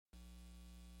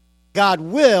God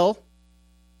will,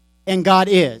 and God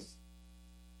is.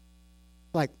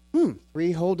 Like,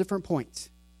 three whole different points.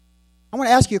 I want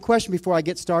to ask you a question before I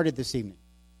get started this evening.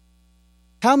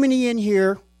 How many in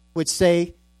here would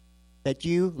say that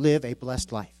you live a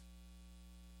blessed life?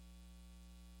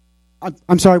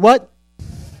 I'm sorry, what?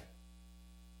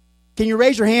 Can you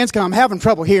raise your hands? Because I'm having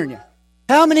trouble hearing you.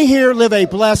 How many here live a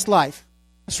blessed life?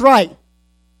 That's right.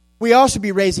 We all should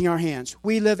be raising our hands.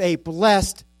 We live a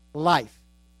blessed life.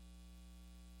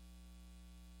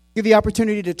 Give the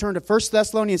opportunity to turn to 1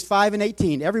 Thessalonians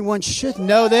 5:18. Everyone should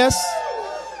know this.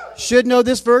 Should know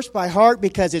this verse by heart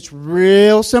because it's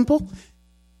real simple,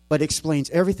 but explains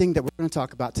everything that we're going to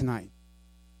talk about tonight.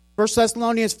 1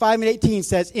 Thessalonians 5:18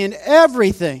 says, "In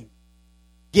everything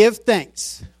give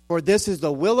thanks, for this is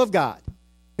the will of God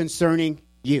concerning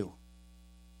you."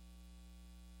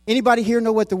 Anybody here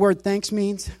know what the word thanks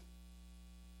means?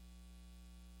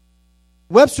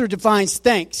 Webster defines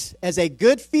thanks as a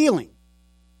good feeling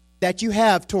that you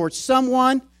have towards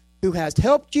someone who has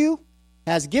helped you,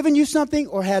 has given you something,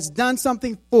 or has done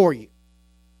something for you.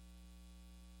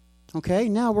 Okay,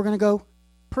 now we're going to go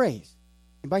praise.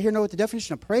 Anybody here know what the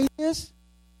definition of praise is?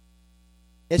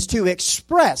 It's to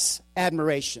express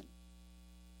admiration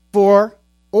for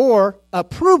or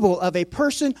approval of a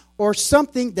person or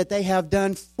something that they have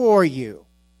done for you.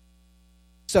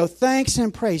 So thanks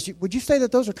and praise. Would you say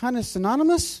that those are kind of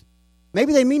synonymous?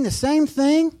 Maybe they mean the same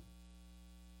thing.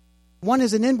 One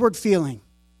is an inward feeling.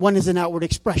 One is an outward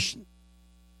expression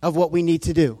of what we need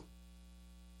to do.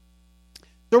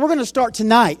 So we're going to start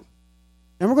tonight,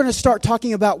 and we're going to start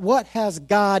talking about what has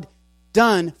God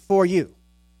done for you.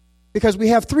 Because we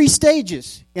have three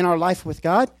stages in our life with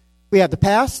God. We have the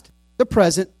past, the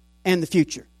present, and the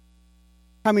future.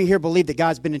 How many here believe that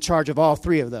God's been in charge of all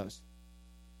three of those?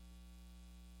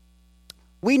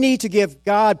 We need to give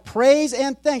God praise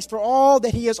and thanks for all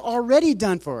that He has already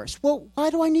done for us. Well, why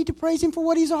do I need to praise Him for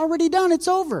what He's already done? It's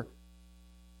over.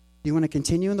 Do you want to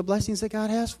continue in the blessings that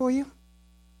God has for you?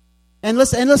 And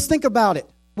let's think about it,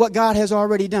 what God has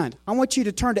already done. I want you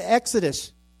to turn to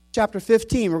Exodus chapter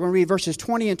 15. We're going to read verses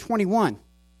 20 and 21.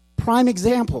 Prime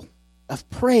example of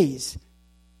praise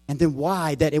and then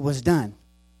why that it was done.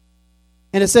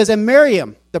 And it says, "And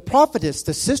Miriam, the prophetess,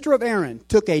 the sister of Aaron,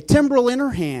 took a timbrel in her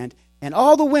hand, and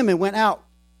all the women went out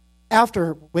after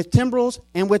her with timbrels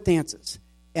and with dances.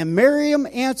 And Miriam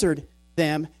answered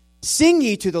them, Sing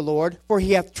ye to the Lord, for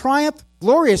He hath triumphed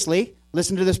gloriously."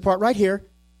 Listen to this part right here.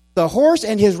 "The horse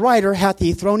and his rider hath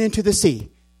He thrown into the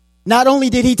sea." Not only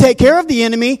did He take care of the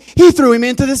enemy, He threw him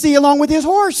into the sea along with his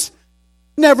horse.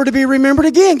 Never to be remembered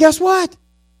again. Guess what?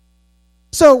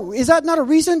 So is that not a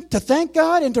reason to thank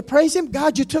God and to praise Him?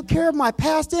 God, you took care of my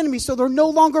past enemies, so they're no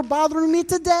longer bothering me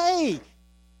today.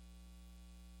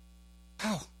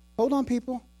 Wow. Hold on,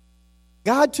 people.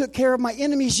 God took care of my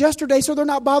enemies yesterday, so they're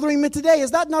not bothering me today.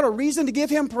 Is that not a reason to give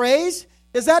Him praise?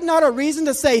 Is that not a reason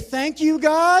to say, thank you,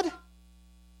 God?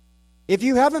 If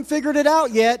you haven't figured it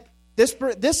out yet,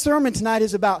 this sermon tonight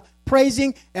is about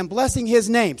praising and blessing His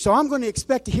name. So I'm going to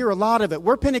expect to hear a lot of it.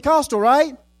 We're Pentecostal,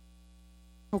 right?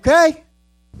 Okay?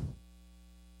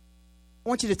 I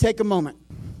want you to take a moment.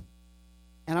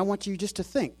 And I want you just to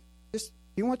think. If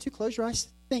you want to, close your eyes.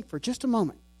 Think for just a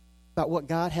moment about what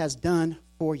God has done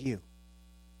for you.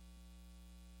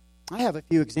 I have a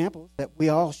few examples that we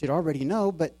all should already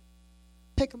know, but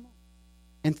take a moment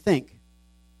and think,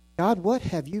 God, what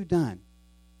have you done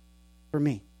for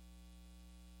me?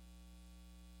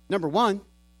 Number one, it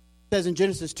says in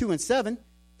Genesis 2 and 7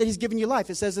 that He's given you life.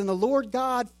 It says, "And the Lord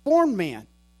God formed man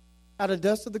out of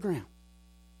dust of the ground,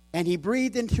 and He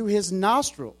breathed into his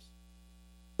nostrils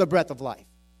the breath of life,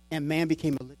 and man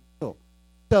became a living soul."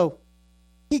 So,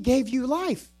 He gave you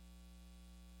life.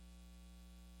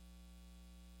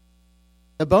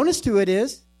 The bonus to it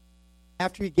is,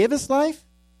 after He gave us life,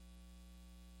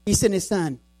 He sent His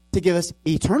Son to give us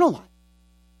eternal life.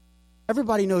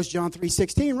 Everybody knows John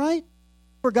 3:16, right?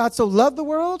 "For God so loved the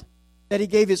world that He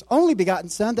gave His only begotten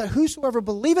Son, that whosoever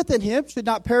believeth in Him should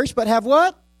not perish, but have"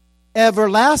 what?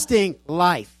 Everlasting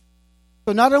life.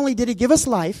 So not only did He give us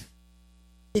life,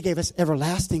 He gave us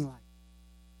everlasting life.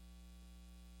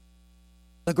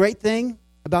 The great thing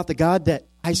about the God that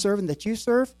I serve and that you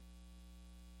serve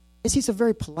is He's a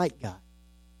very polite God.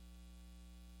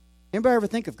 Anybody ever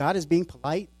think of God as being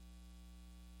polite?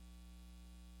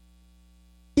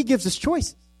 He gives us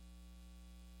choices.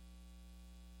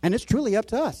 And it's truly up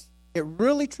to us. It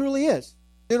really, truly is.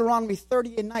 Deuteronomy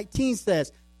 30:19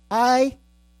 says, "I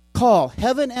call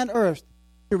heaven and earth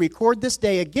to record this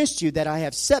day against you that I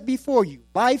have set before you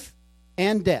life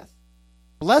and death,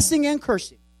 blessing and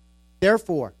cursing.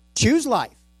 Therefore, choose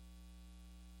life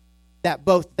that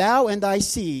both thou and thy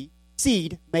seed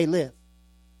may live.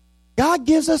 God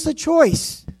gives us a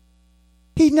choice.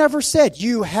 He never said,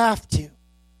 you have to.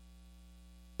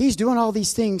 He's doing all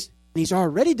these things, and he's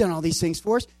already done all these things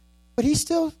for us, but he's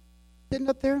still sitting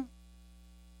up there.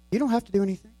 You don't have to do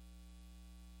anything.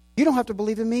 You don't have to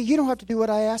believe in me. You don't have to do what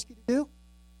I ask you to do.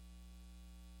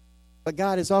 But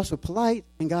God is also polite,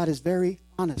 and God is very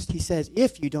honest. He says,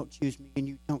 if you don't choose me and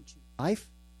you don't choose life,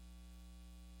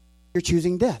 you're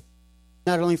choosing death.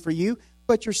 Not only for you,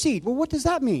 but your seed. Well, what does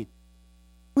that mean?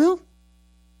 Well,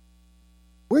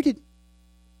 where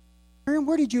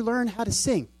did you learn how to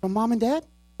sing? From mom and dad?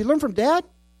 Did you learn from dad?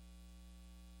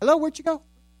 Hello, where'd you go?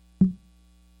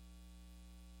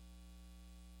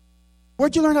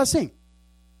 Where'd you learn how to sing?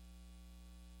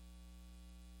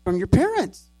 From your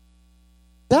parents.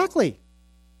 Exactly.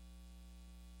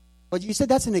 But you said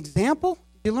that's an example?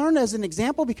 Did you learn as an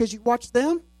example because you watched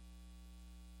them?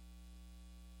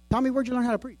 Tell me, where'd you learn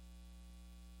how to preach?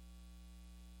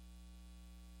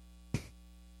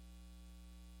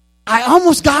 I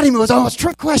almost got him. It was almost a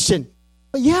trick question.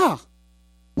 But yeah,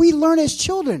 we learn as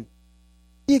children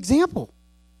the example.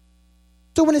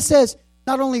 So when it says,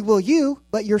 not only will you,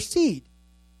 but your seed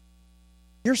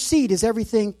is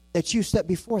everything that you set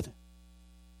before them.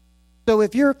 So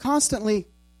if you're constantly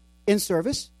in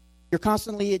service, you're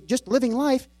constantly just living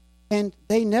life, and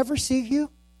they never see you,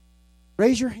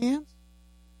 raise your hands.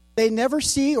 They never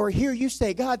see or hear you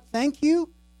say, God, thank you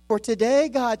for today.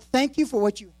 God, thank you for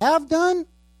what you have done.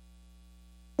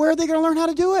 Where are they going to learn how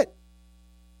to do it?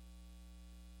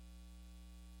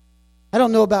 I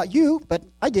don't know about you, but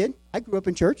I did. I grew up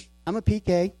in church. I'm a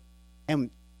PK.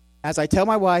 And as I tell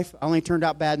my wife, I only turned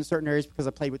out bad in certain areas because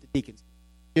I played with the deacons.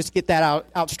 Just to get that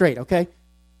out straight, okay?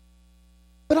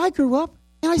 But I grew up,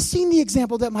 and I seen the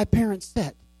example that my parents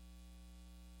set.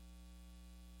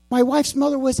 My wife's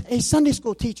mother was a Sunday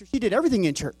school teacher. She did everything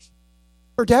in church.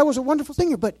 Her dad was a wonderful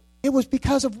singer, but it was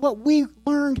because of what we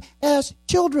learned as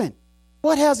children.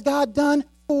 What has God done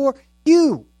for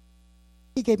you?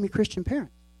 He gave me Christian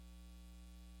parents.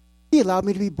 He allowed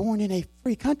me to be born in a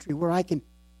free country where I can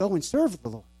go and serve the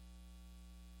Lord.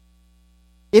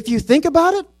 If you think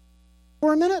about it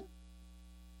for a minute,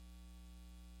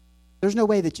 there's no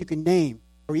way that you can name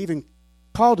or even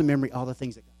call to memory all the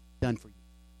things that God has done for you.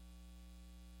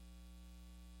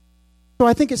 So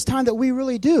I think it's time that we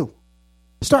really do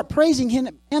start praising Him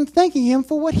and thanking Him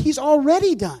for what He's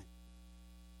already done.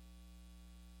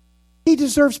 He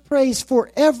deserves praise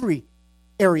for every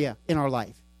area in our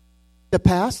life, the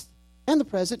past and the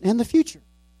present and the future.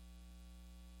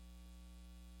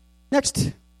 Next,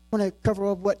 I want to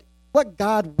cover up what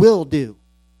God will do.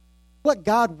 What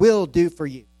God will do for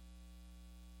you.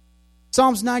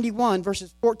 Psalms 91,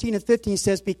 verses 14 and 15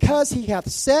 says, because He hath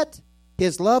set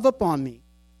His love upon me,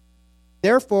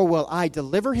 therefore will I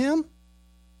deliver him.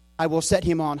 I will set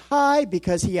him on high,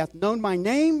 because he hath known my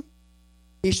name.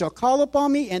 He shall call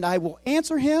upon me, and I will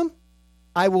answer him.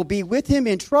 I will be with him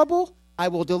in trouble. I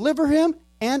will deliver him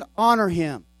and honor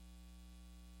him.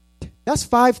 That's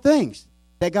 5 things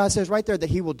that God says right there that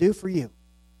He will do for you.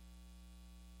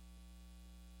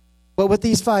 But with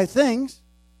these 5 things,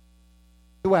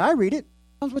 the way I read it,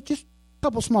 comes with just a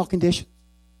couple small conditions.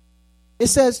 It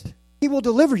says He will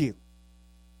deliver you.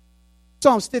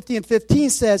 Psalms 50 and 15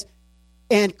 says,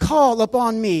 and call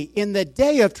upon me in the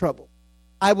day of trouble.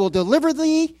 I will deliver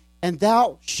thee, and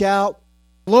thou shalt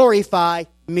glorify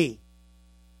me.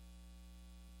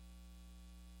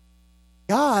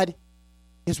 God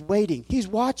is waiting. He's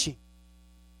watching.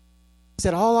 He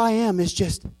said, all I am is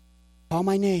just call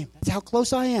my name. That's how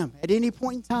close I am at any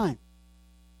point in time.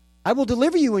 I will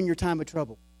deliver you in your time of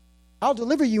trouble. I'll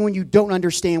deliver you when you don't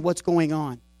understand what's going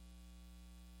on.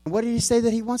 And what did He say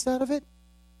that He wants out of it?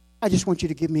 I just want you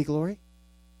to give me glory.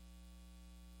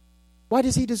 Why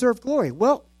does He deserve glory?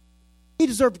 Well, He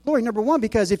deserves glory, number one,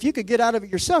 because if you could get out of it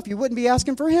yourself, you wouldn't be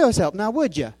asking for His help, now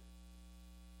would you?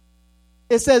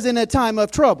 It says in a time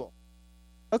of trouble.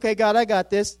 Okay, God, I got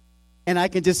this. And I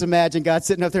can just imagine God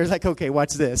sitting up there like, okay,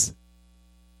 watch this.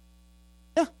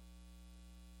 Yeah.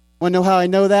 Want to know how I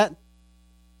know that?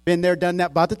 Been there, done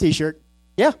that, bought the t-shirt.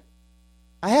 Yeah,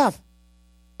 I have.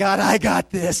 God, I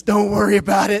got this. Don't worry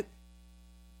about it.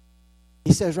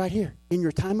 He says right here, in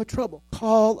your time of trouble,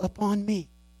 call upon me.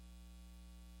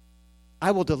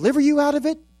 I will deliver you out of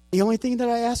it. The only thing that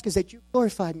I ask is that you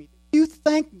glorify me. You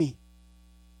thank me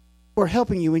for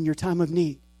helping you in your time of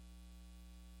need.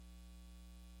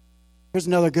 Here's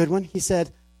another good one. He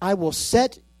said, I will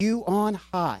set you on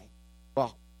high.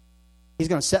 Well, He's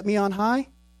going to set me on high?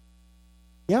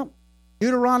 Yep.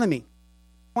 Deuteronomy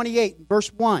 28,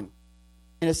 verse 1.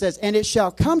 And it says, and it shall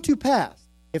come to pass,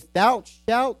 if thou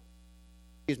shalt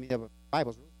the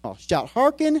Bible's really small. Shalt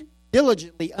hearken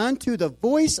diligently unto the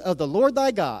voice of the Lord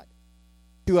thy God,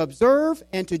 to observe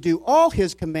and to do all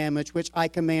his commandments which I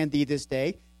command thee this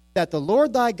day, that the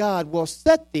Lord thy God will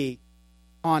set thee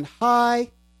on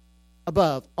high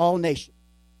above all nations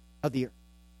of the earth.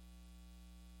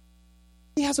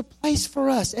 He has a place for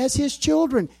us as his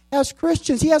children, as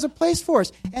Christians. He has a place for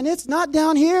us. And it's not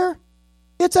down here.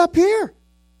 It's up here.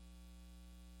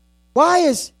 Why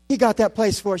is he got that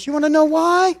place for us? You want to know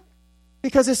why?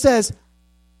 Because it says,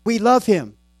 we love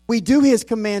him. We do his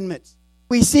commandments.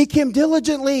 We seek him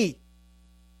diligently.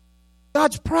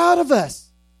 God's proud of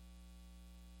us.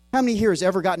 How many here has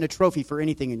ever gotten a trophy for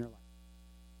anything in your life?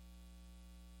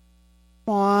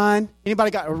 Come on.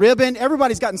 Anybody got a ribbon?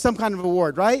 Everybody's gotten some kind of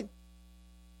award, right?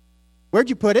 Where'd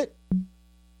you put it?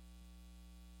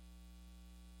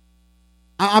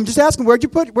 I'm just asking, where'd you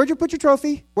put your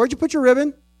trophy? Where'd you put your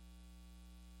ribbon?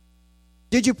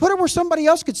 Did you put it where somebody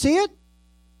else could see it?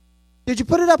 Did you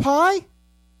put it up high?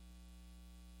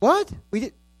 What? We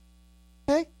did.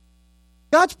 Okay.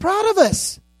 God's proud of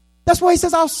us. That's why he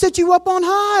says, I'll sit you up on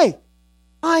high.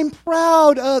 I'm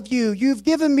proud of you. You've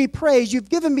given me praise. You've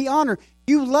given me honor.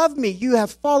 You love me. You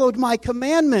have followed my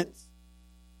commandments.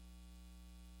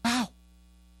 Wow.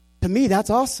 To me, that's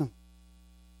awesome.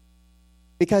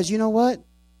 Because you know what?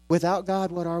 Without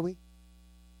God, what are we?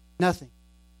 Nothing.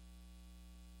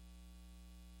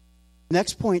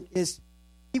 Next point is,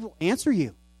 he will answer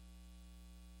you.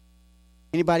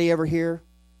 Anybody ever here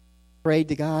prayed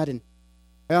to God and,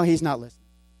 well, he's not listening.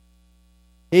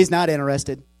 He's not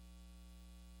interested.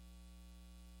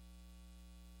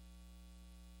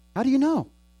 How do you know?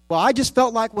 Well, I just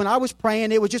felt like when I was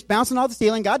praying, it was just bouncing off the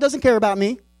ceiling. God doesn't care about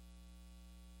me.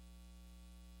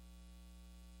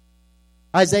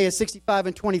 Isaiah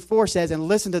 65:24 says, and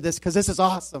listen to this because this is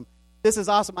awesome. This is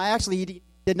awesome. I actually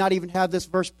did not even have this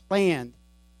verse planned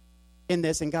in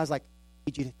this, and God's like, I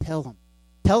need you to tell him.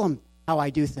 Tell him how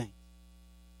I do things.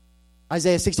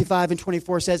 Isaiah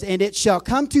 65:24 says, and it shall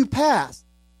come to pass,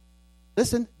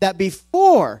 listen, that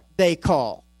before they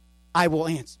call, I will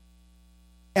answer.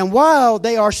 And while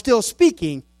they are still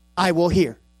speaking, I will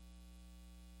hear.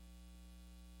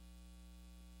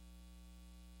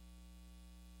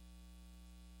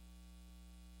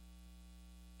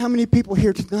 How many people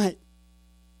here tonight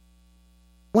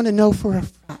want to know for a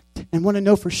fact and want to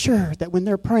know for sure that when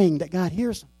they're praying that God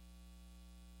hears them?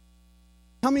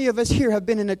 How many of us here have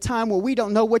been in a time where we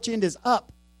don't know which end is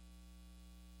up?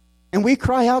 And we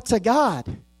cry out to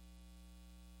God.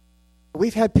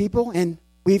 We've had people, and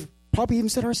we've probably even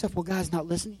said to ourselves, well, God's not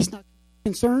listening. He's not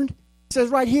concerned. It says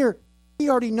right here,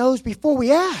 he already knows before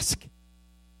we ask.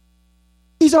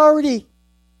 He's already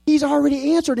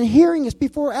answered and hearing us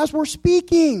before as we're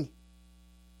speaking.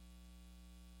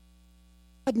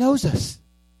 God knows us.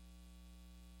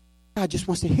 God just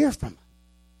wants to hear from us.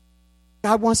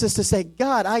 God wants us to say,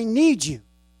 God, I need you.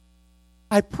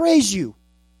 I praise you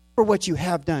for what you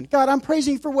have done. God, I'm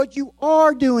praising you for what you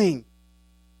are doing.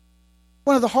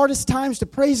 One of the hardest times to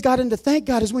praise God and to thank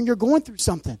God is when you're going through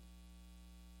something.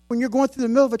 When you're going through the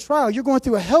middle of a trial, you're going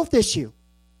through a health issue.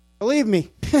 Believe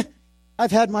me,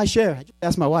 I've had my share. I just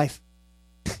asked my wife.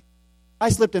 I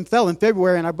slipped and fell in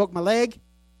February and I broke my leg.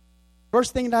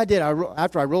 First thing that I did,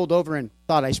 after I rolled over and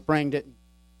thought I sprained it,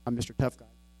 I'm Mr. Tough Guy,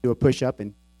 do a push-up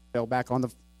and fell back on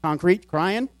the concrete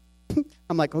crying.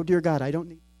 I'm like, oh, dear God, I don't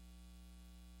need.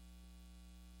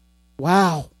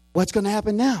 Wow, what's going to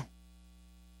happen now?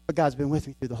 But God's been with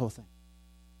me through the whole thing.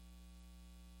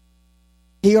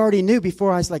 He already knew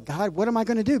before I was like, God, what am I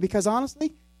going to do? Because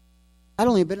honestly, I'd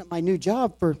only been at my new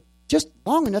job for just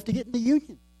long enough to get in the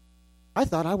union. I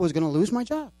thought I was going to lose my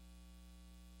job.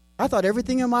 I thought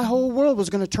everything in my whole world was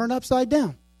going to turn upside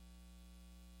down.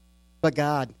 But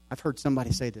God, I've heard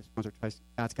somebody say this once or twice,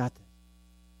 God's got this.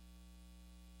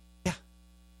 Yeah.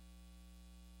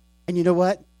 And you know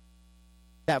what?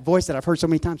 That voice that I've heard so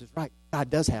many times is right. God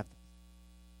does have this.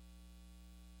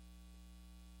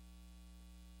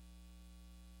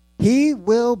 He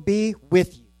will be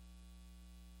with you.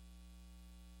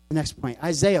 The next point,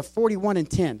 Isaiah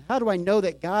 41:10. How do I know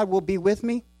that God will be with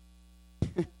me?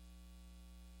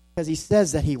 Because he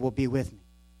says that he will be with me.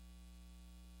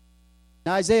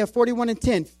 Now, Isaiah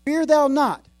 41:10. Fear thou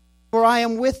not, for I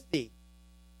am with thee.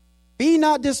 Be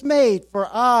not dismayed, for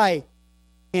I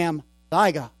am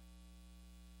thy God.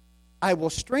 I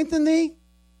will strengthen thee.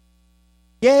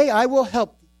 Yea, I will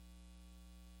help thee.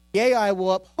 Yea, I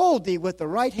will uphold thee with the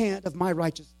right hand of my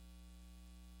righteousness.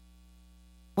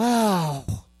 Wow.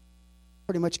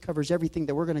 Pretty much covers everything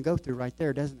that we're going to go through right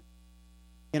there, doesn't it?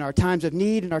 In our times of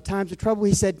need, in our times of trouble,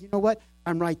 he said, you know what?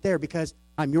 I'm right there because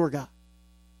I'm your God.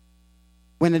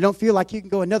 When they don't feel like you can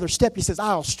go another step, he says,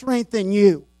 I'll strengthen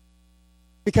you.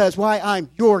 Because why? I'm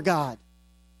your God.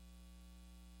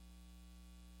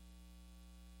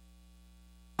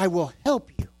 I will help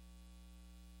you.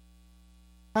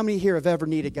 How many here have ever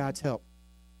needed God's help?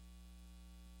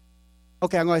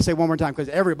 Okay, I'm going to say one more time because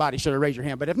everybody should have raised your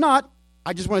hand. But if not,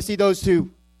 I just want to see those who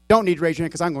don't need to raise your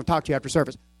hand because I'm going to talk to you after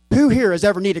service. Who here has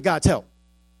ever needed God's help?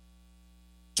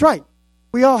 That's right.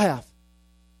 We all have.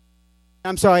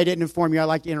 I'm sorry I didn't inform you. I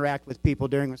like to interact with people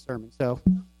during the sermon. So,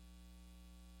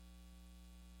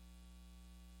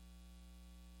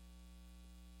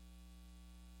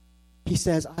 he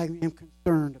says, I am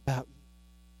concerned about you.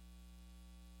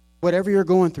 Whatever you're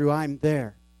going through, I'm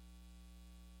there.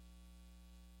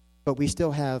 But we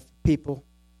still have people,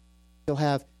 still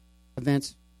have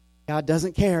events. God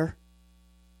doesn't care.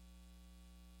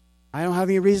 I don't have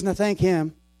any reason to thank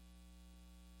him.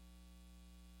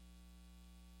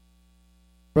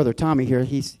 Brother Tommy here,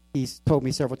 he's told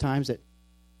me several times that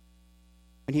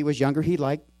when he was younger, he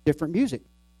liked different music.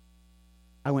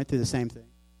 I went through the same thing.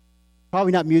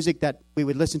 Probably not music that we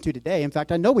would listen to today. In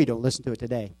fact, I know we don't listen to it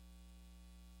today.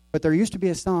 But there used to be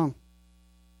a song.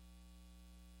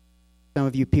 Some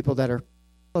of you people that are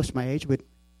close to my age would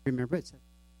remember it. It said,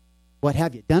 what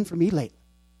have you done for me lately?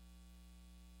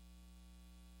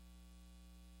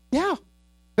 Yeah,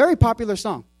 very popular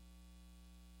song.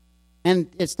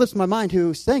 And it slips my mind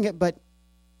who sang it, but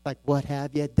like, what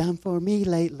have you done for me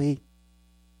lately?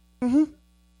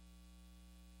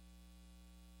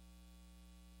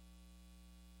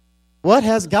 What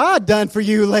has God done for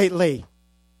you lately?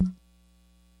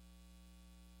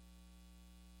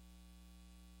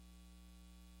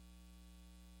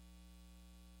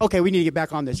 Okay, we need to get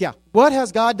back on this. Yeah. What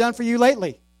has God done for you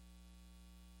lately?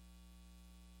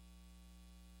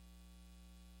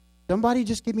 Somebody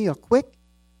just give me a quick.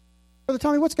 Brother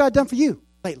Tommy, what's God done for you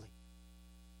lately?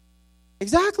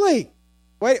 Exactly.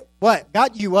 Wait, what?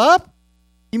 Got you up?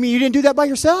 You mean you didn't do that by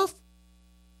yourself?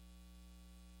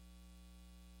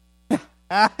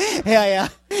 Yeah.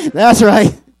 That's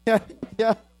right. Yeah.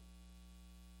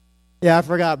 Yeah, I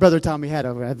forgot. Brother Tommy had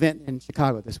an event in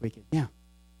Chicago this weekend. Yeah.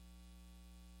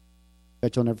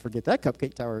 Bet you'll never forget that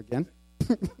cupcake tower again.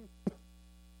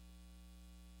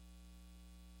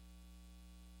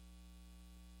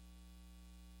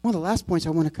 One of the last points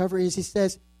I want to cover is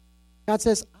God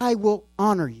says, I will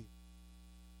honor you.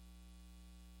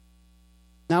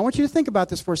 Now, I want you to think about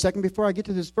this for a second before I get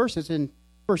to this verse. It's in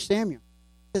 1 Samuel.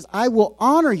 It says, I will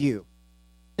honor you.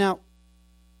 Now,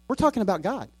 we're talking about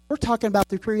God. We're talking about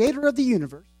the creator of the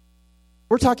universe.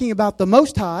 We're talking about the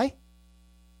Most High.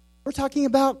 We're talking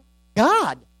about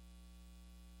God.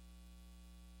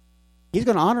 He's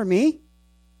going to honor me.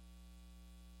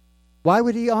 Why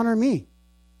would he honor me?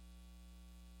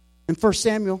 In 1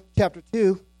 Samuel chapter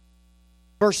 2,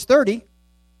 verse 30,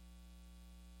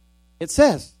 it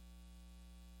says,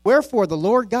 wherefore the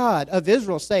Lord God of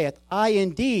Israel saith, I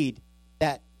indeed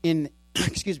that in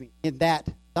that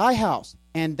thy house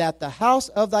and that the house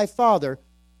of thy father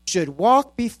should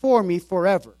walk before me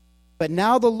forever. But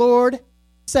now the Lord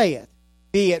saith,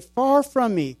 be it far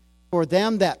from me, for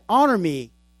them that honor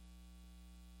me,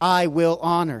 I will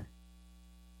honor.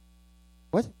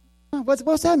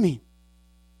 What's that mean?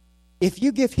 If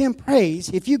you give him praise,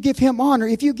 if you give him honor,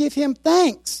 if you give him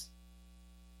thanks,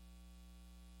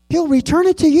 he'll return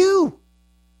it to you.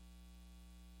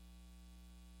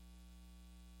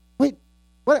 Wait,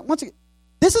 once again,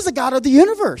 this is the God of the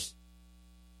universe.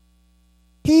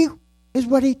 He is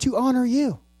ready to honor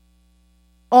you.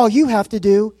 All you have to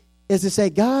do is to say,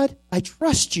 God, I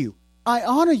trust you. I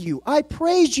honor you. I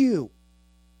praise you.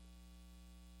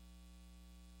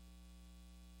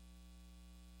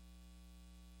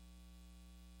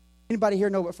 Anybody here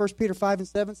know what 1 Peter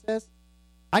 5:7 says?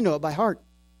 I know it by heart.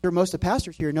 I'm sure most of the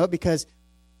pastors here know it because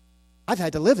I've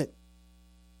had to live it.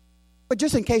 But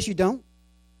just in case you don't,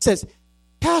 it says,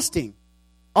 casting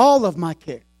all of my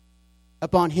care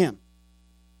upon him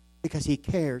because he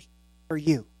cares for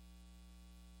you.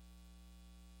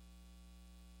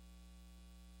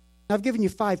 Now, I've given you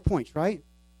 5 points, right?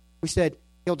 We said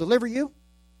he'll deliver you.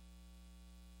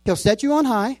 He'll set you on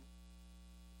high.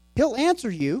 He'll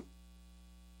answer you.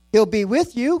 He'll be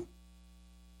with you.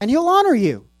 And he'll honor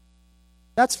you.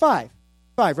 That's 5.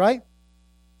 5, right?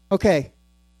 Okay.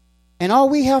 And all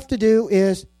we have to do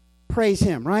is praise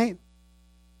him, right?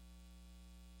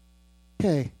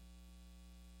 Okay.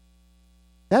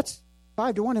 That's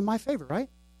 5-1 in my favor, right?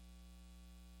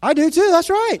 I do too, that's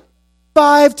right.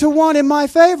 5-1 in my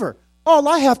favor. All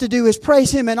I have to do is praise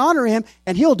him and honor him,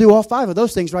 and he'll do all 5 of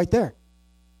those things right there.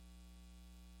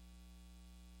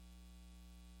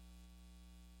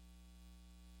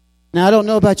 Now, I don't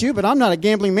know about you, but I'm not a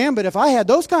gambling man. But if I had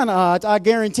those kind of odds, I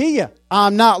guarantee you,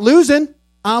 I'm not losing.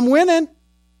 I'm winning.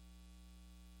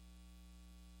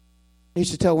 I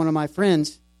used to tell one of my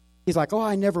friends, he's like, "Oh,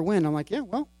 I never win." I'm like, "Yeah,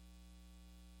 well,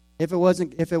 if it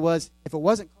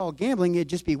wasn't called gambling, it'd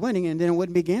just be winning, and then it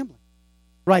wouldn't be gambling."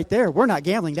 Right there, we're not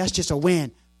gambling. That's just a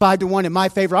win. 5-1 in my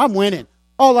favor. I'm winning.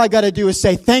 All I got to do is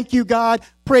say, "Thank you, God.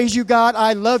 Praise you, God.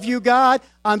 I love you, God.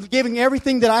 I'm giving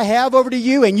everything that I have over to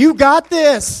you, and you got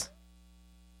this."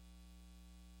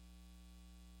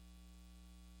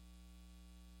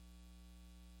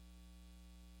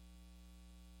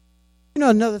 You know,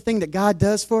 another thing that God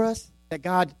does for us, that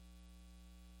God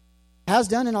has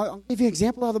done, and I'll give you an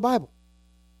example out of the Bible.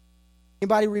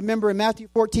 Anybody remember in Matthew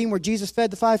 14 where Jesus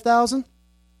fed the 5,000?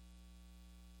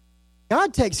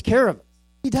 God takes care of us.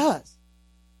 He does.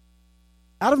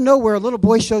 Out of nowhere, a little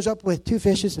boy shows up with 2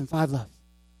 fishes and 5 loaves.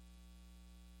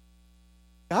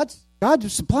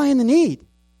 God's supplying the need.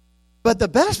 But the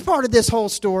best part of this whole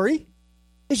story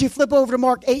is you flip over to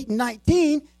Mark 8 and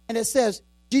 19, and it says,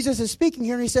 Jesus is speaking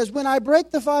here, and he says, "When I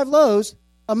break the 5 loaves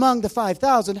among the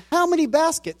 5,000, how many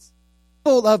baskets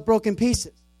full of broken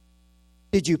pieces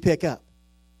did you pick up?"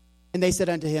 And they said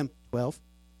unto him, 12.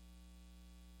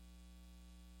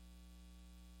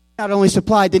 Not only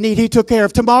supplied the need, he took care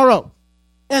of tomorrow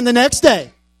and the next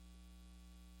day.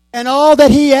 And all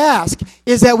that he asked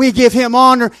is that we give him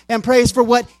honor and praise for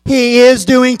what he is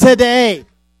doing today.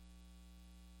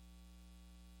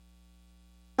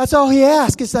 That's all he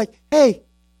asked. It's like, hey,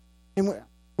 and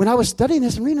when I was studying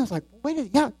this and reading, I was like, wait a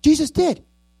minute, yeah, Jesus did.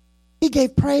 He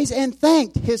gave praise and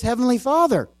thanked his heavenly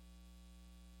Father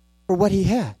for what he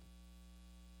had.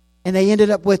 And they ended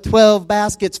up with 12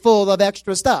 baskets full of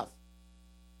extra stuff.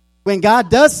 When God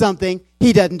does something,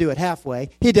 he doesn't do it halfway.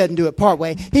 He doesn't do it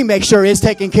partway. He makes sure it's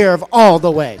taken care of all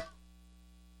the way.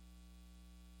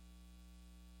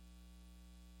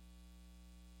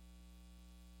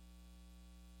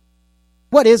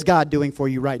 What is God doing for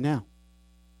you right now?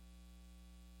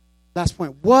 Last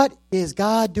point. What is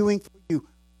God doing for you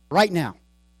right now?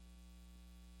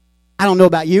 I don't know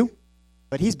about you,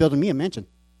 but he's building me a mansion.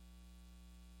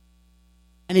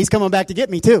 And he's coming back to get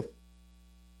me too.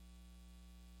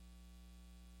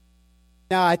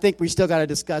 Now, I think we still got to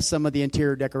discuss some of the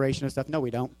interior decoration and stuff. No,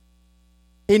 we don't.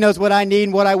 He knows what I need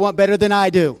and what I want better than I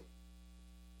do.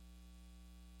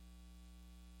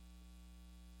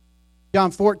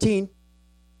 John 14,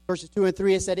 verses 2 and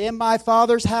 3, it said, "In my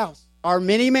Father's house are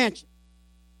many mansions.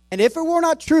 And if it were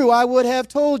not true, I would have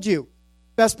told you."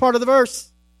 Best part of the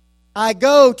verse. "I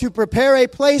go to prepare a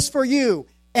place for you.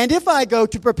 And if I go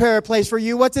to prepare a place for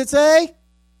you," what's it say?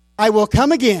 "I will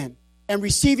come again and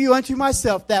receive you unto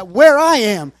myself, that where I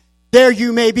am, there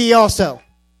you may be also."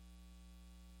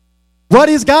 What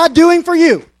is God doing for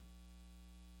you?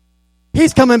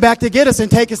 He's coming back to get us and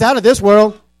take us out of this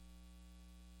world.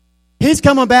 He's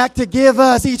coming back to give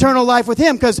us eternal life with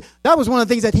him, because that was one of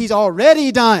the things that he's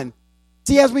already done.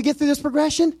 See, as we get through this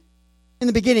progression, in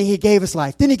the beginning he gave us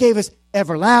life. Then he gave us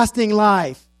everlasting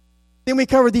life. Then we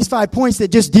covered these 5 points that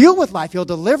just deal with life. He'll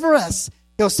deliver us.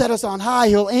 He'll set us on high.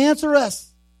 He'll answer us.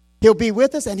 He'll be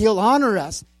with us, and he'll honor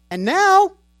us. And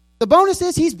now, the bonus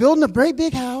is he's building a great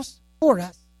big house for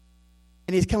us.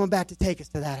 And he's coming back to take us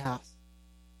to that house.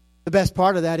 The best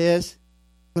part of that is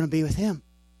we're going to be with him.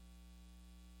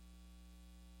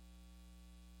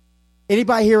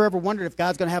 Anybody here ever wondered if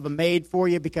God's going to have a maid for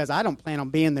you? Because I don't plan on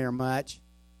being there much.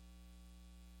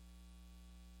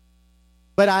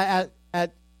 But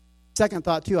at second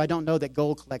thought, too, I don't know that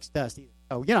gold collects dust either.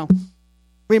 So,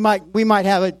 we might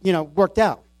have it, worked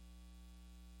out.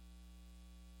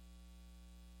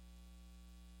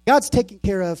 God's taking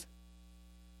care of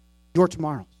your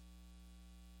tomorrows.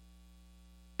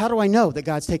 How do I know that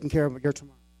God's taking care of your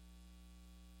tomorrow?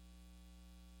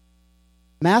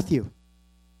 Matthew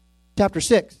chapter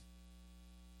 6.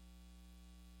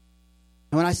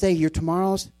 And when I say your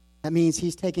tomorrows, that means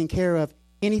he's taking care of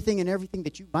anything and everything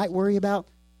that you might worry about,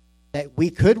 that we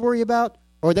could worry about,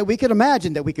 or that we could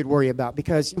imagine that we could worry about.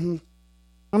 Because,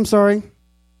 I'm sorry,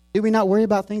 do we not worry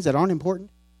about things that aren't important?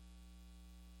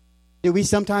 Do we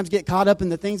sometimes get caught up in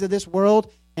the things of this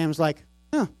world and it's like,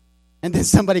 huh? And then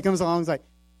somebody comes along and is like,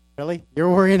 really?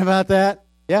 You're worrying about that?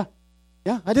 Yeah,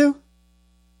 I do.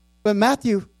 But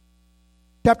Matthew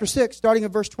chapter 6, starting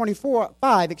at verse 5, we're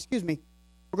going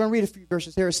to read a few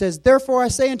verses here. It says, "Therefore I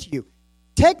say unto you,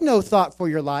 take no thought for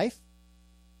your life.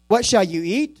 What shall you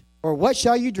eat, or what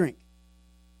shall you drink?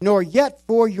 Nor yet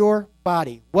for your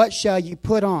body, what shall you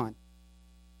put on?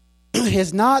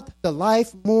 Is not the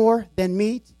life more than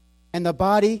meat, and the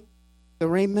body the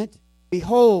raiment?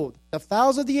 Behold, the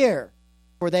fowls of the air,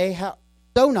 for they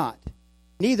sow not,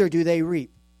 neither do they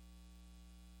reap.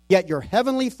 Yet your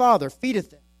heavenly Father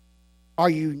feedeth them. Are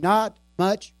you not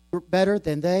much better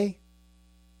than they?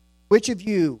 Which of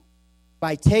you,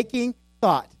 by taking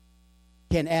thought,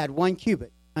 can add 1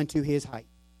 cubit unto his height?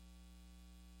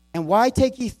 And why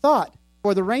take ye thought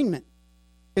for the raiment?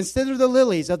 Consider the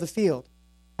lilies of the field,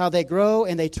 how they grow,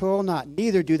 and they toil not,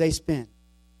 neither do they spin.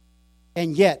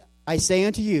 And yet I say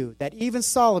unto you, that even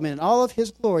Solomon in all of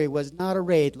his glory was not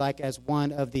arrayed like as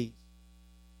one of these.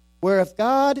 Where if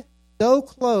God so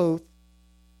clothe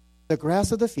the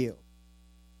grass of the field,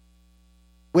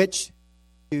 which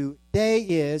today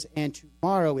is and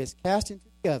tomorrow is cast into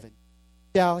the oven,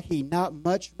 shall he not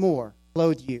much more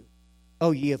clothe you,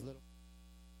 O ye of little faith?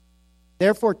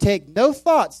 Therefore take no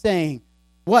thought, saying,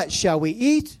 what shall we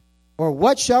eat, or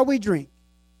what shall we drink?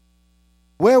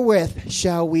 Wherewith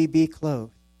shall we be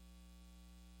clothed?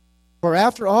 For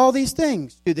after all these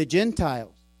things do the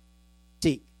Gentiles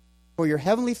seek. For your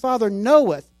heavenly Father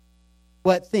knoweth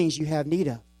what things you have need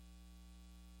of.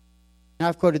 Now,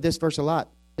 I've quoted this verse a lot.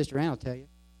 Sister Ann will tell you.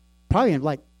 Probably in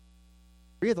like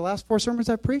 3 of the last 4 sermons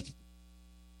I've preached.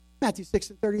 Matthew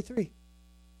 6:33.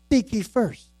 Seek ye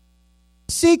first.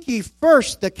 Seek ye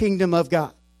first the kingdom of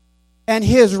God and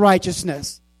his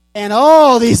righteousness. And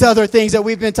all these other things that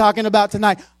we've been talking about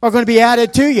tonight are going to be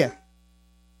added to you.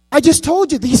 I just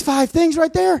told you these 5 things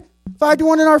right there.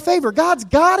 5-1 in our favor. God's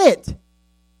got it.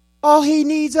 All he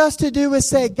needs us to do is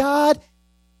say, God,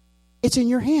 it's in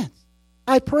your hands.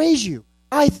 I praise you.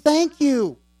 I thank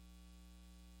you.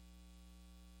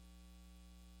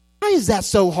 Why is that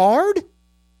so hard?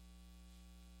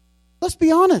 Let's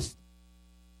be honest.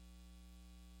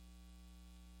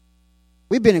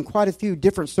 We've been in quite a few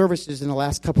different services in the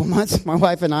last couple months. My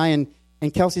wife and I,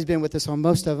 and Kelsey's been with us on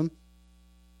most of them.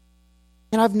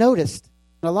 And I've noticed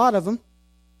a lot of them,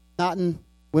 not in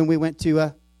when we went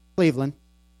to Cleveland.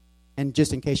 And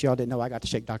just in case y'all didn't know, I got to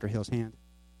shake Dr. Hill's hand.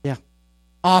 Yeah.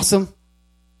 Awesome.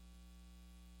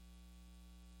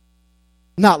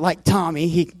 Not like Tommy.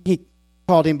 He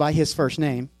called him by his first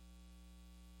name.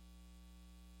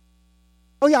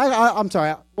 Oh, yeah, I'm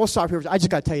sorry. We'll stop here. I just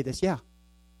got to tell you this. Yeah.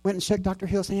 Went and shook Dr.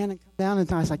 Hill's hand and come down.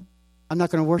 And I was like, I'm not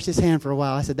going to wash his hand for a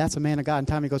while. I said, that's a man of God. And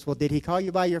Tommy goes, well, did he call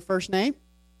you by your first name?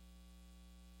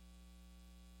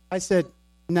 I said,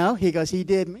 no. He goes, he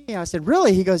did me. I said,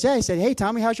 really? He goes, yeah. He said, hey,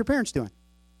 Tommy, how's your parents doing?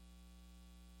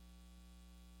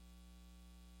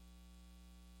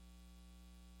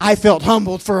 I felt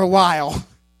humbled for a while.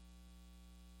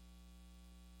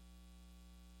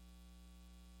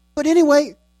 But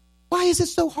anyway, why is it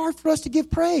so hard for us to give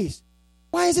praise?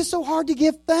 Why is it so hard to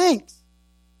give thanks?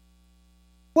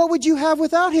 What would you have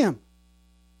without him?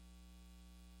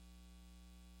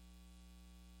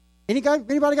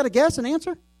 Anybody got a guess, an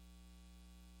answer?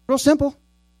 Real simple.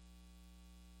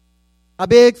 A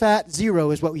big fat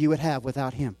 0 is what you would have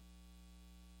without him.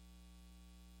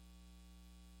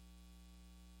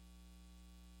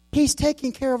 He's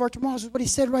taking care of our tomorrows, is what he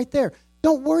said right there.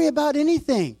 Don't worry about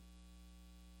anything.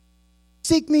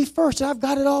 Seek me first, and I've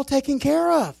got it all taken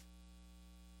care of.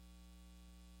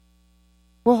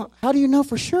 Well, how do you know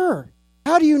for sure?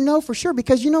 How do you know for sure?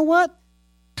 Because you know what?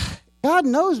 God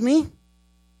knows me.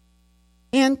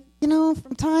 And,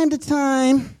 from time to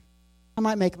time, I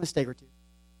might make a mistake or two.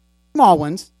 Small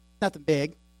ones, nothing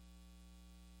big.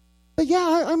 But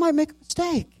yeah, I might make a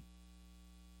mistake.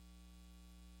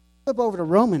 Flip over to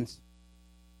Romans.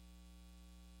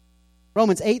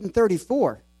 Romans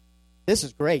 8:34. This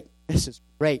is great. This is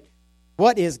great.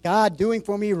 What is God doing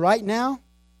for me right now?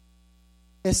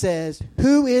 It says,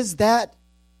 who is that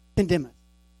condemneth?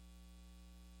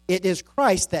 It is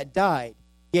Christ that died,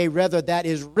 yea, rather that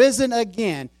is risen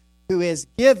again, who is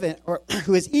even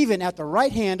at the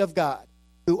right hand of God,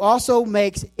 who also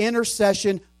makes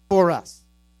intercession for us.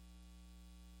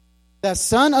 The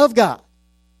Son of God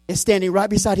is standing right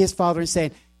beside his Father and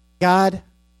saying, God,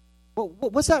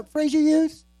 what's that phrase you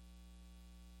use?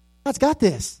 God's got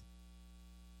this.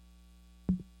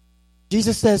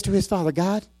 Jesus says to his Father,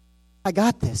 God, I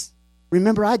got this.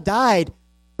 Remember, I died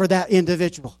for that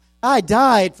individual. I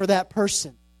died for that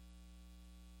person.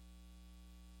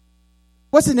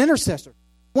 What's an intercessor?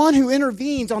 One who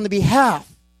intervenes on the behalf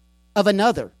of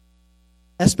another,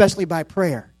 especially by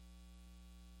prayer.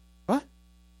 What?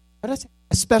 What did I say?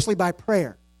 Especially by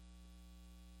prayer.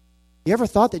 You ever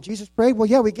thought that Jesus prayed? Well,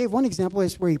 yeah, we gave one example.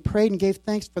 It's where he prayed and gave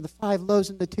thanks for the 5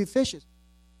 loaves and the 2 fishes.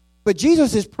 But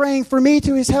Jesus is praying for me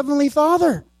to his heavenly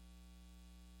Father.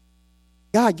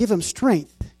 God, give them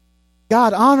strength.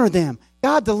 God, honor them.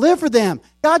 God, deliver them.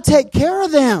 God, take care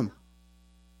of them.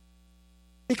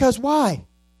 Because why?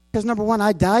 Because number 1,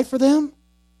 I died for them.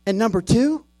 And number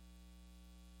 2,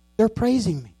 they're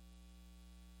praising me.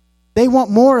 They want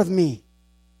more of me.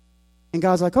 And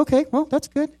God's like, okay, well, that's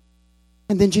good.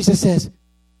 And then Jesus says,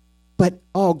 but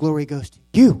all glory goes to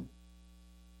you.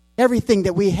 Everything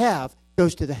that we have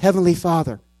goes to the Heavenly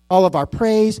Father. All of our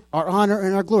praise, our honor,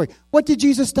 and our glory. What did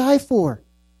Jesus die for?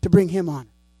 To bring him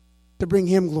honor, to bring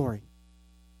him glory.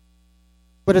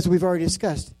 But as we've already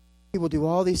discussed, he will do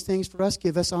all these things for us,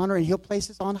 give us honor, and he'll place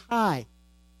us on high.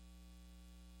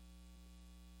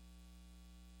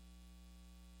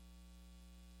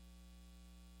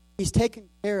 He's taken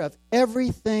care of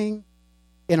everything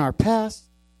in our past.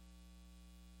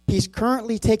 He's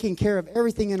currently taking care of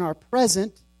everything in our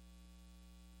present.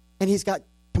 And he's got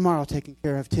tomorrow taken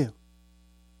care of too.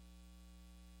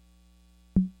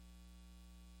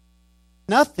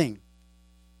 Nothing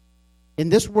in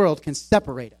this world can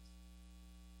separate us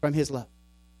from his love.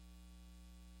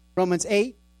 Romans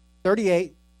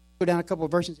 8:38. Go down a couple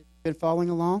of verses if you've been following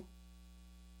along.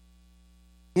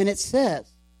 And it says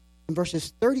in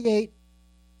verses 38,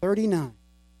 39,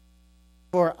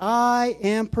 for I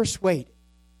am persuaded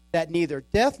that neither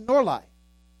death nor life,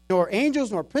 nor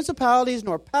angels, nor principalities,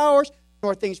 nor powers,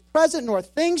 nor things present, nor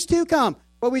things to come.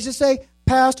 What we just say,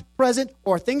 past, present,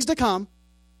 or things to come,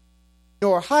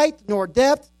 nor height, nor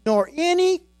depth, nor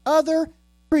any other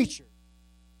creature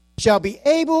shall be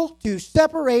able to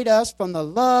separate us from the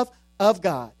love of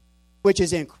God, which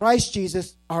is in Christ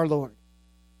Jesus our Lord.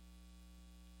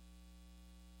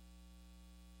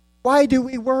 Why do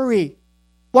we worry?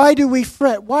 Why do we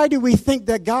fret? Why do we think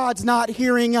that God's not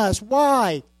hearing us?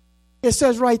 Why? It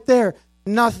says right there,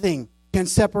 nothing can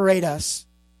separate us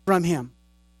from him.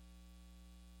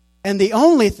 And the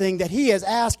only thing that he has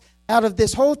asked out of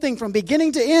this whole thing from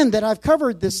beginning to end that I've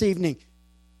covered this evening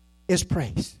is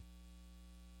praise.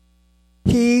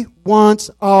 He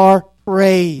wants our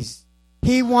praise.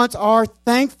 He wants our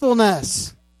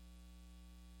thankfulness.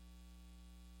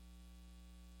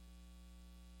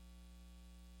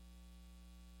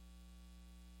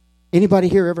 Anybody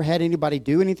here ever had anybody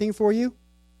do anything for you?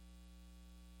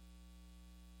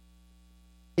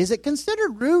 Is it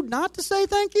considered rude not to say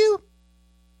thank you?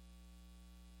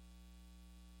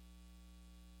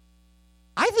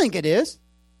 I think it is.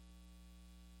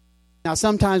 Now,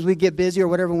 sometimes we get busy or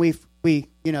whatever, and we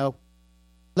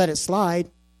let it slide.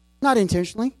 Not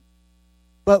intentionally.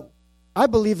 But I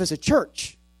believe as a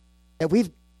church that we've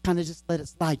kind of just let it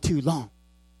slide too long.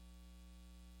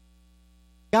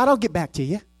 God, I'll get back to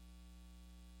you.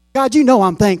 God, you know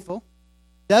I'm thankful.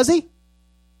 Does he? It's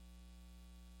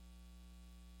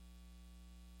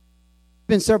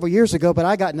been several years ago, but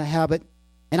I got in the habit,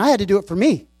 and I had to do it for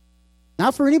me.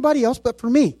 Not for anybody else, but for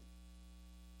me.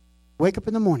 Wake up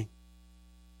in the morning.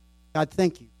 God,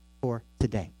 thank you for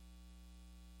today.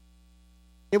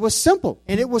 It was simple,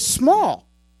 and it was small.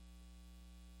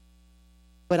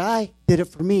 But I did it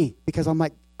for me because I'm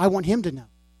like, I want him to know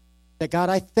that, God,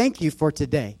 I thank you for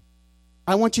today.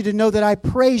 I want you to know that I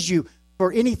praise you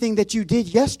for anything that you did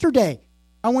yesterday.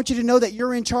 I want you to know that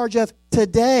you're in charge of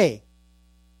today.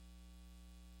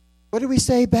 What did we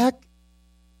say back,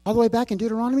 all the way back in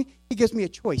Deuteronomy? He gives me a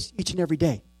choice each and every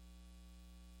day.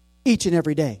 Each and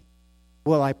every day.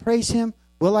 Will I praise him?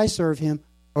 Will I serve him?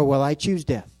 Or will I choose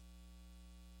death?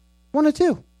 One or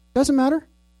two. Doesn't matter.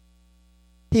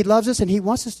 He loves us and he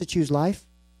wants us to choose life.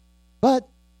 But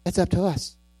it's up to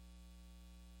us.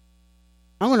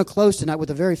 I'm going to close tonight with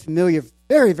a very familiar,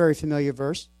 very, very familiar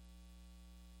verse.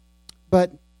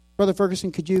 But, Brother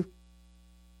Ferguson, could you,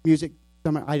 music,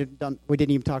 we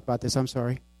didn't even talk about this, I'm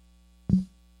sorry.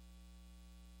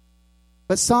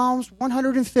 But Psalms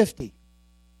 150,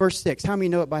 verse 6, how many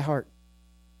know it by heart?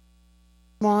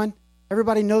 Come on,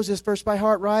 everybody knows this verse by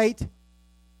heart, right?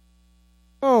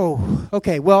 Oh,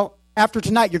 okay, well, after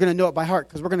tonight you're going to know it by heart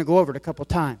because we're going to go over it a couple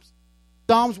times.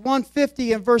 Psalms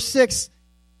 150 and verse 6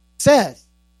 says,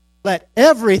 let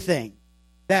everything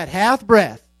that hath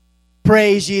breath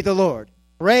praise ye the Lord.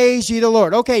 Praise ye the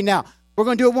Lord. Okay, now, we're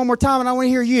going to do it one more time, and I want to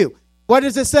hear you. What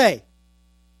does it say?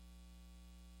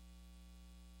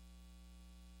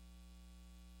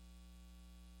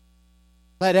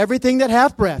 Let everything that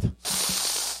hath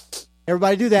breath.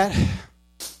 Everybody do that.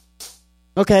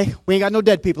 Okay, we ain't got no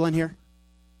dead people in here.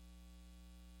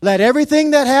 Let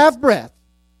everything that hath breath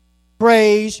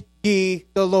praise ye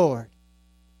the Lord.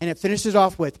 And it finishes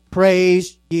off with,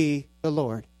 praise ye the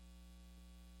Lord.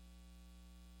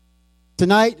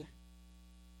 Tonight,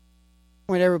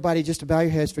 I want everybody just to bow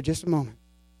your heads for just a moment.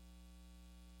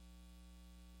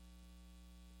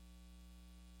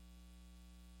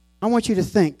 I want you to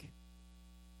think,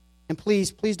 and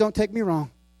please don't take me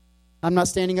wrong. I'm not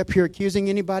standing up here accusing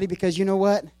anybody because you know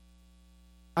what?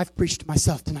 I've preached to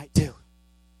myself tonight too.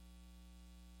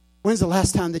 When's the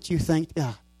last time that you thanked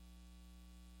God?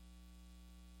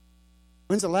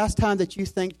 When's the last time that you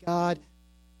thanked God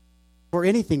for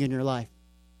anything in your life?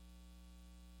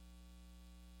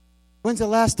 When's the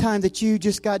last time that you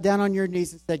just got down on your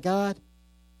knees and said, God,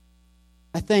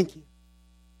 I thank you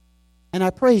and I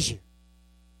praise you?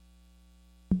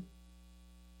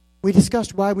 We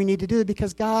discussed why we need to do it,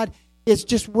 because God is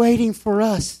just waiting for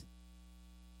us.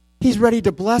 He's ready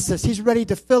to bless us. He's ready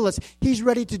to fill us. He's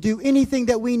ready to do anything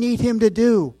that we need Him to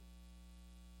do.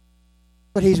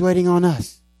 But He's waiting on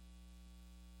us.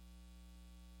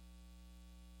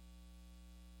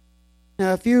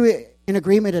 Now, if you're in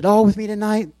agreement at all with me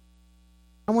tonight,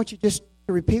 I want you just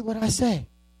to repeat what I say.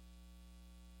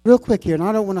 Real quick here, and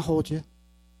I don't want to hold you.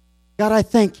 God, I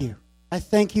thank you. I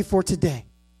thank you for today.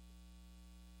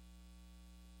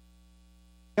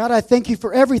 God, I thank you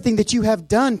for everything that you have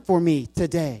done for me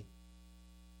today.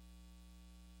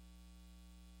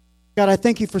 God, I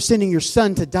thank you for sending your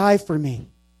Son to die for me.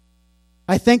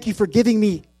 I thank you for giving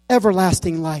me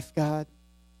everlasting life, God.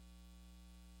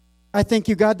 I thank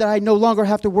you, God, that I no longer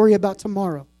have to worry about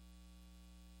tomorrow.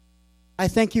 I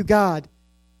thank you, God,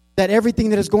 that everything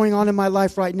that is going on in my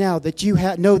life right now, that you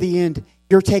know the end,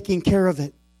 you're taking care of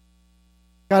it.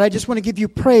 God, I just want to give you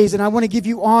praise and I want to give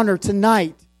you honor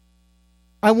tonight.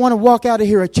 I want to walk out of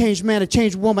here a changed man, a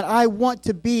changed woman. I want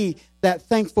to be that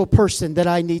thankful person that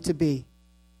I need to be.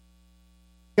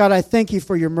 God, I thank you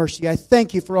for your mercy. I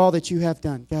thank you for all that you have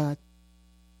done, God.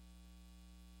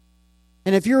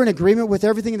 And if you're in agreement with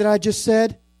everything that I just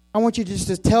said, I want you just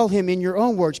to tell Him in your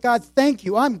own words, God, thank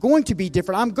you. I'm going to be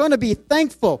different. I'm going to be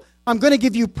thankful. I'm going to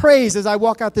give you praise as I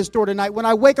walk out this door tonight. When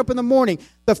I wake up in the morning,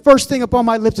 the first thing upon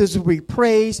my lips is to be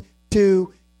praise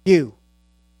to you.